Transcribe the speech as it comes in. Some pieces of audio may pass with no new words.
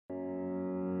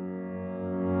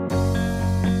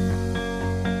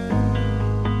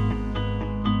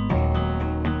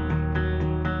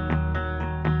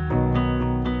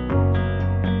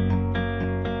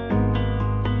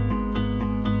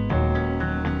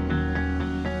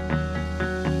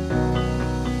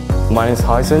My name is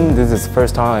Hyson. This is the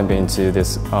first time I've been to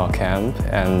this camp,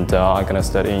 and I'm gonna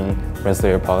study in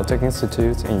Rensselaer Polytechnic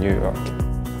Institute in New York.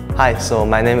 Hi, so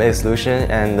my name is Lucian,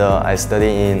 and I study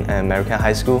in American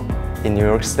High School in New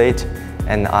York State,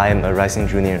 and I am a rising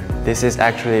junior. This is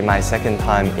actually my second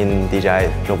time in DJI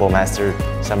Robomaster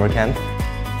summer camp.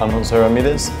 I'm Jose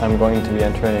Ramirez. I'm going to be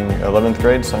entering 11th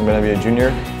grade, so I'm going to be a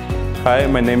junior. Hi,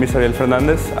 my name is Ariel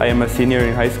Fernandez. I am a senior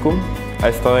in high school.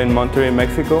 I study in Monterrey,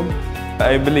 Mexico.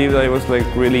 I believe that it was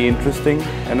really interesting,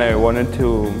 and I wanted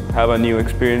to have a new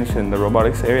experience in the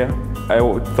robotics area. I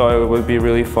thought it would be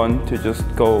really fun to just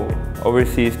go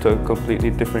overseas to a completely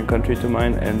different country to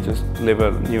mine and just live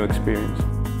a new experience.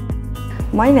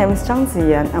 My name is Zhang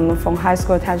Ziyan. I'm from high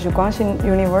school at Guangxin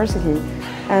University,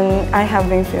 and I have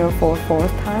been here for the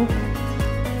fourth time.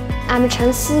 I'm Chen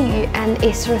Siyu, and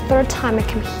it's the third time I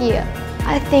come here.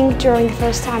 I think during the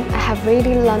first time I have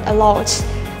really learned a lot.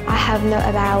 I have known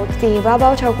about the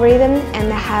robot algorithm,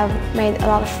 and I have made a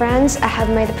lot of friends. I have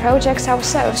made the projects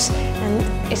ourselves,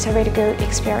 and it's a really good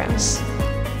experience.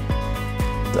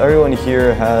 Everyone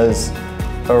here has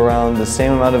around the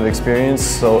same amount of experience,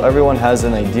 so everyone has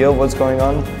an idea of what's going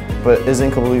on, but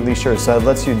isn't completely sure. So that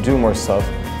lets you do more stuff,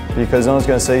 because no one's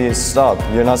going to say, stop,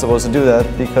 you're not supposed to do that,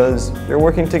 because you're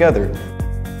working together.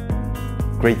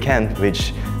 Great camp,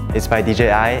 which is by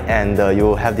DJI, and you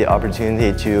will have the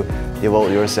opportunity to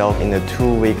devote yourself in a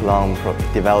 2-week-long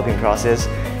developing process,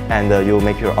 and you'll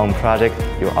make your own project,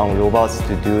 your own robots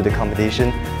to do the competition.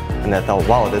 And I thought,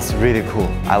 wow, that's really cool.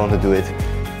 I want to do it.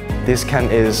 This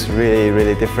camp is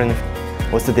really different.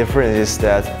 What's the difference is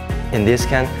that in this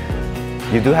camp,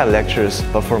 you do have lectures,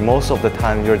 but for most of the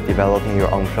time you're developing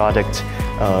your own project.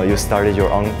 You started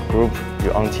your own group,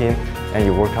 your own team, and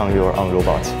you work on your own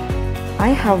robots. I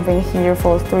have been here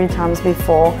for 3 times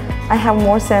before. I have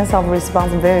more sense of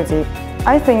responsibility.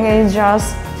 I think it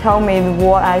just tell me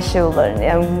what I should learn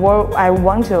and what I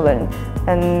want to learn,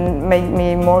 and make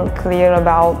me more clear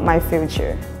about my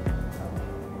future.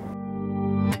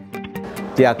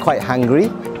 They are quite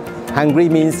hungry. Hungry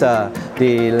means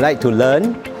they like to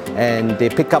learn, and they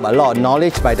pick up a lot of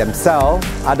knowledge by themselves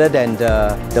other than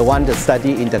the one that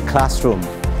study in the classroom.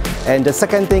 And the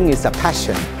second thing is a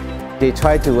passion. They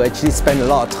try to actually spend a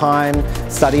lot of time,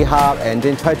 study hard, and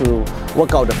then try to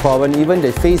work out the problem. Even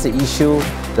they face the issue,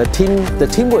 the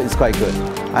teamwork is quite good.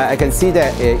 I can see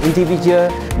that individual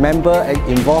member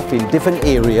involved in different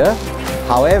area.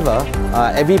 However,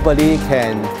 everybody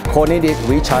can coordinate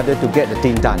with each other to get the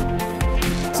thing done.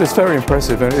 It's very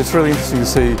impressive, and it's really interesting to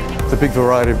see the big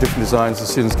variety of different designs the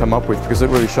students come up with, because it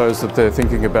really shows that they're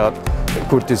thinking about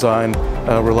good design,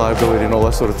 reliability and all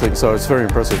that sort of thing. So it's very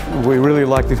impressive. We really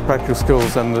like these practical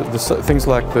skills, and the things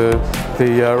like the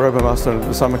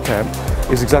RoboMaster summer camp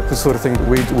is exactly the sort of thing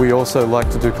that we also like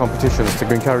to do competitions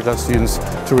to encourage our students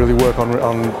to really work on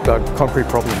concrete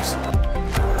problems.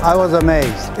 I was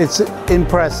amazed. It's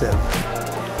impressive.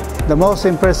 The most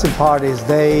impressive part is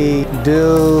they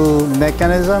do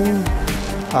mechanism,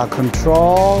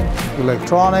 control,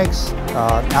 electronics,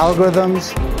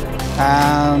 algorithms,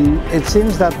 and it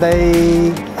seems that they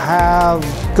have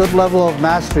good level of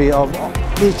mastery of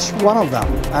each one of them,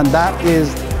 and that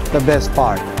is the best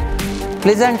part.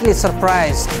 Pleasantly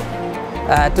surprised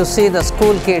to see the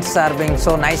school kids are being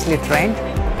so nicely trained.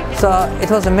 So it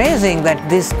was amazing that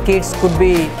these kids could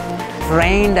be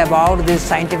trained about these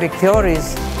scientific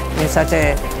theories in such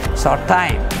a short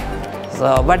time.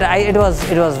 So, but it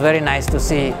was very nice to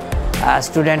see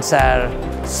students are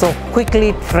so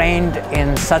quickly trained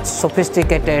in such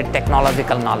sophisticated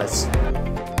technological knowledge.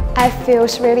 I feel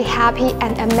really happy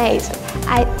and amazed.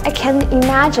 I can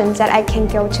imagine that I can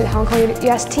go to Hong Kong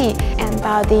UST, and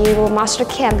the RoboMaster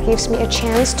camp gives me a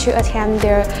chance to attend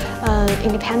their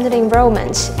independent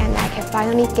enrollment, and I can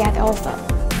finally get offer.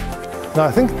 Now,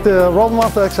 I think the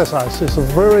RoboMaster exercise is a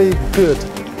very good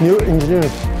new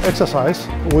engineering exercise.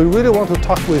 We really want to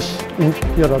talk with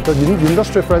the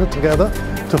industry friends together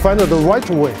to find out the right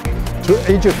way to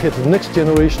educate the next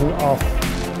generation of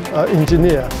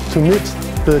engineers to meet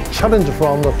the challenge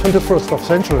from the 21st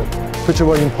century, which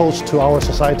were imposed to our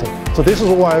society. So this is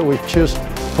why we choose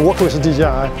to work with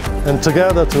DJI and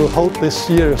together to hold this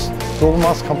year's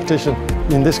RoboMaster competition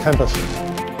in this campus.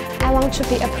 I want to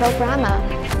be a programmer,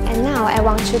 and now I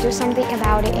want to do something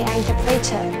about the AI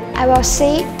interpreter. I will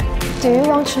see, do you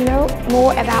want to know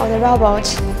more about the robot?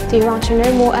 Do you want to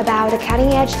know more about the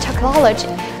cutting-edge technology?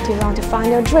 Do you want to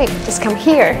find your dream? Just come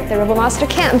here, the RoboMaster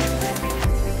camp.